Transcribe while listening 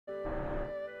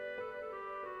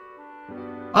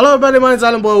Hello everybody, my name is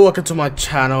Island Boy. Welcome to my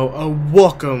channel.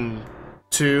 Welcome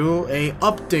to a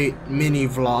update mini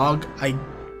vlog.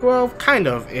 Well, kind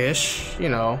of ish, you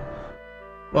know.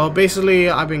 Well, basically,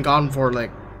 I've been gone for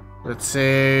like, let's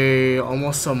say,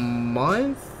 almost a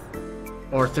month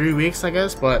or 3 weeks, I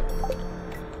guess. But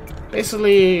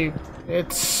basically,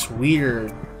 it's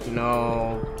weird, you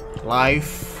know,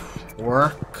 life,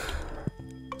 work,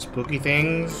 spooky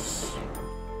things.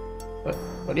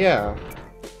 But yeah.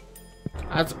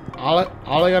 That's all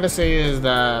I gotta say is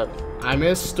that I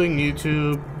miss doing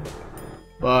YouTube,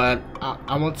 but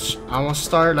I want to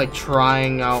start like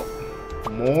trying out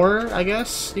more, I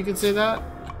guess you could say that.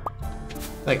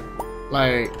 Like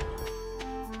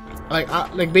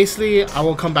basically I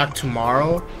will come back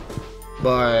tomorrow,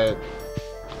 but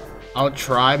I'll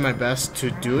try my best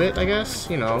to do it, I guess,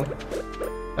 you know.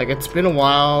 Like, it's been a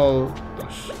while.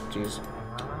 Jeez.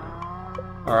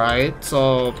 Alright,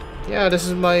 so yeah, this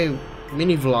is my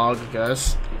mini vlog, I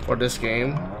guess, for this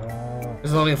game.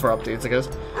 This is only for updates, I guess.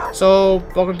 So,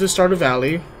 welcome to Stardew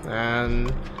Valley,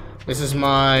 and this is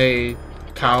my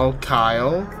cow,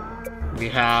 Kyle. We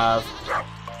have...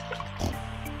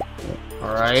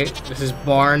 Alright, this is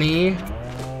Barney.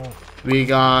 We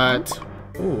got...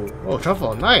 oh,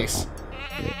 truffle, nice!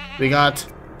 We got...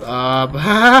 you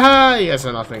guys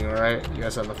said nothing, alright? You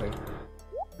guys said nothing.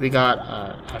 We got,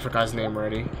 I forgot his name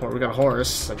already. We got a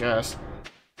horse, I guess.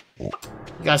 You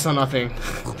guys saw nothing.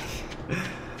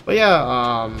 But yeah,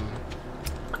 all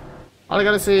I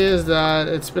gotta say is that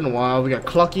it's been a while. We got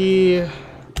Clucky.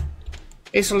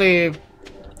 Basically,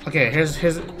 okay, here's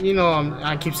you know,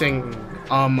 I keep saying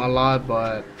a lot,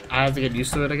 but I have to get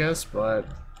used to it, I guess. But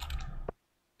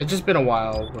it's just been a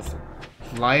while with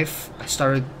life. I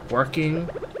started working.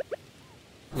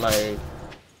 Like,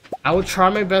 I would try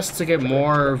my best to get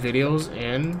more videos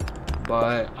in,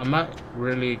 but I'm not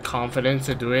really confident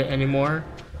to do it anymore.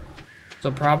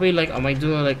 So probably like I might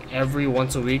do it like every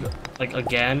once a week, like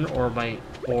again, or like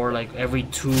every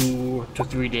 2 to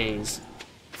 3 days.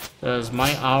 Because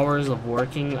my hours of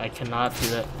working, I cannot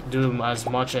do as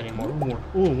much anymore.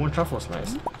 Ooh, more truffles,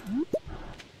 nice.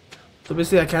 So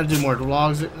basically, I can't do more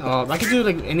vlogs. I can do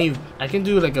like I can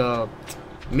do like a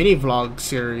mini vlog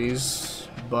series,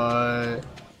 but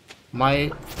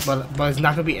it's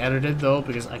not gonna be edited though,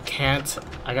 because I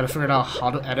gotta figure out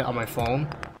how to edit on my phone.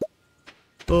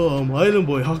 Island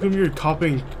Boy, how come you're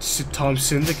copying Tom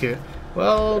Syndicate?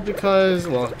 Well, because,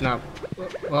 I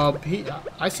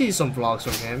see some vlogs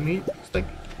from him. He's like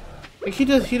he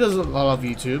does a lot of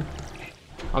YouTube.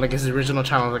 On like his original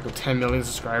channel, like with 10 million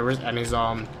subscribers, and his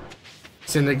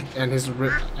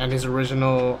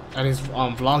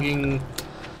vlogging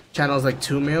channel is like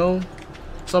 2 mil.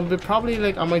 So probably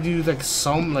like I might do like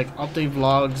some like update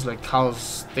vlogs, like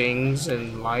how's things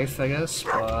in life, I guess.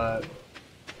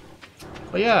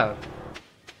 But yeah,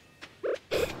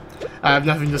 I have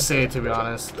nothing to say, to be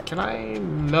honest. Can I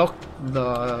milk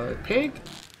the pig?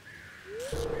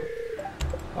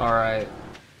 All right.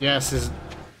 Yes,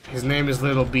 his name is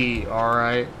Little B. All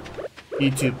right.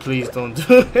 YouTube, please don't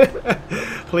do it.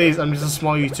 Please, I'm just a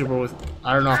small YouTuber with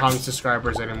I don't know how many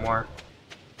subscribers anymore.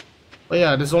 But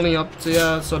yeah, this is only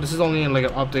so this is only like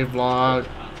an update vlog.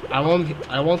 I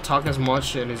won't talk as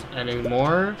much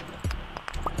anymore.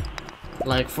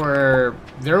 Like there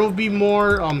will be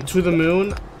more To the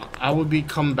Moon. I will be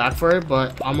coming back for it,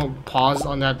 but I'm gonna pause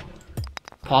on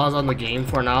the game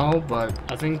for now. But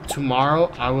I think tomorrow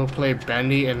I will play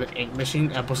Bendy and the Ink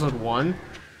Machine episode 1,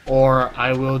 or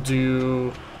I will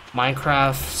do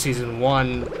Minecraft season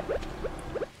 1.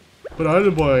 But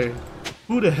Island Boy,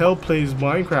 who the hell plays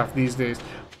Minecraft these days?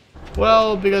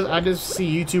 Well, because I just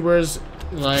see YouTubers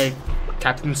like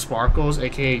Captain Sparkles,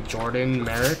 aka Jordan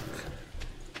Merrick.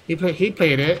 He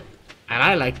played it, and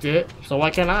I liked it, so why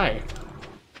can't I?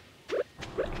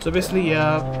 So basically,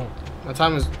 yeah, my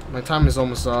time is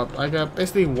almost up. I got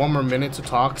basically 1 more minute to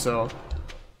talk. So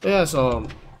yeah, so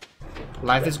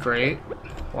life is great.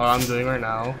 What I'm doing right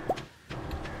now,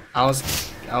 I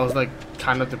was like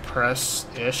kind of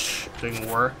depressed-ish doing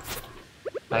work.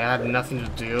 Like, I had nothing to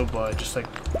do, but just like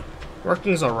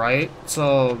working's alright.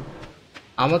 So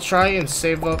I'm gonna try and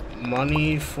save up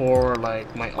money for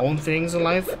like my own things in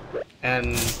life,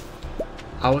 and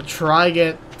I will try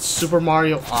get Super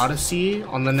Mario Odyssey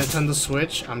on the Nintendo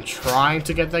Switch. I'm trying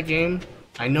to get that game.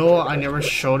 I know I never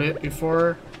showed it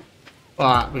before,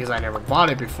 because I never bought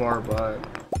it before, but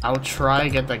I will try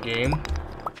get that game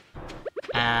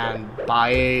and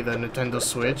buy the Nintendo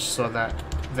Switch, so that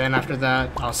then after that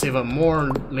I'll save up more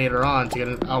later on to get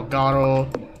an Elgato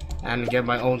and get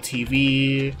my own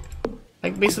TV.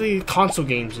 Like basically console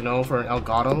games, you know, for an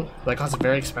Elgato. Like, costs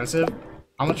very expensive.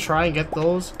 I'm gonna try and get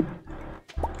those.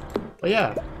 But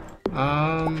yeah,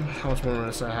 how much more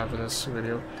minutes do I have in this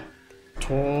video?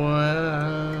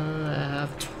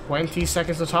 20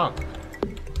 seconds to talk.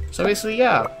 So basically,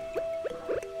 yeah,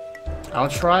 I'll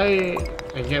try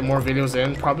and get more videos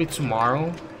in probably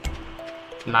tomorrow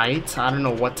night. I don't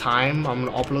know what time I'm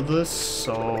gonna upload this.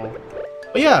 So,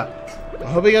 but yeah, I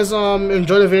hope you guys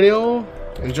enjoy the video,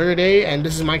 enjoy your day. And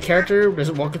this is my character. This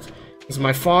is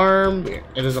my farm.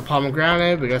 It is a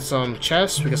pomegranate. We got some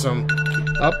chests. We got some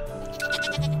up.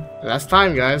 That's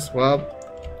time, guys. Well,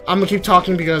 I'm gonna keep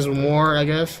talking because more, I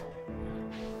guess.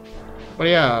 But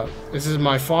yeah, this is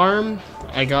my farm.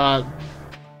 We got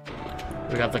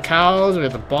the cows, we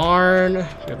got the barn,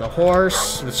 we got the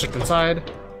horse, the chicken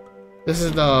side. This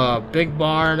is the big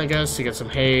barn, I guess. You get some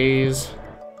haze.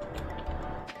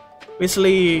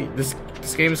 Basically, this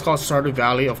game is called Stardew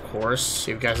Valley, of course.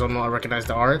 If you guys don't know, I recognize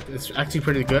the art. It's actually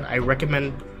pretty good. I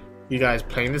recommend you guys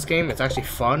playing this game. It's actually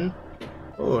fun.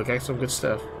 Oh, I got some good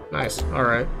stuff. Nice.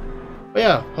 Alright. But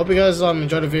yeah, hope you guys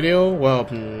enjoyed the video. Well,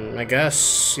 I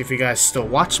guess if you guys still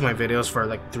watch my videos for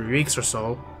like 3 weeks or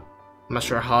so, I'm not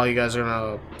sure how you guys are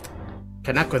gonna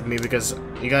connect with me because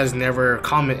you guys never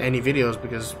comment any videos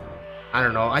because I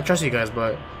don't know. I trust you guys,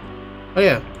 but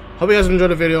yeah, hope you guys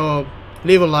enjoyed the video.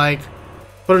 Leave a like,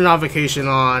 put a notification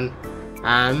on,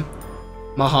 and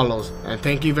mahalos. And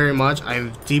thank you very much.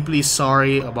 I'm deeply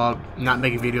sorry about not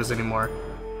making videos anymore.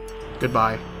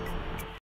 Goodbye.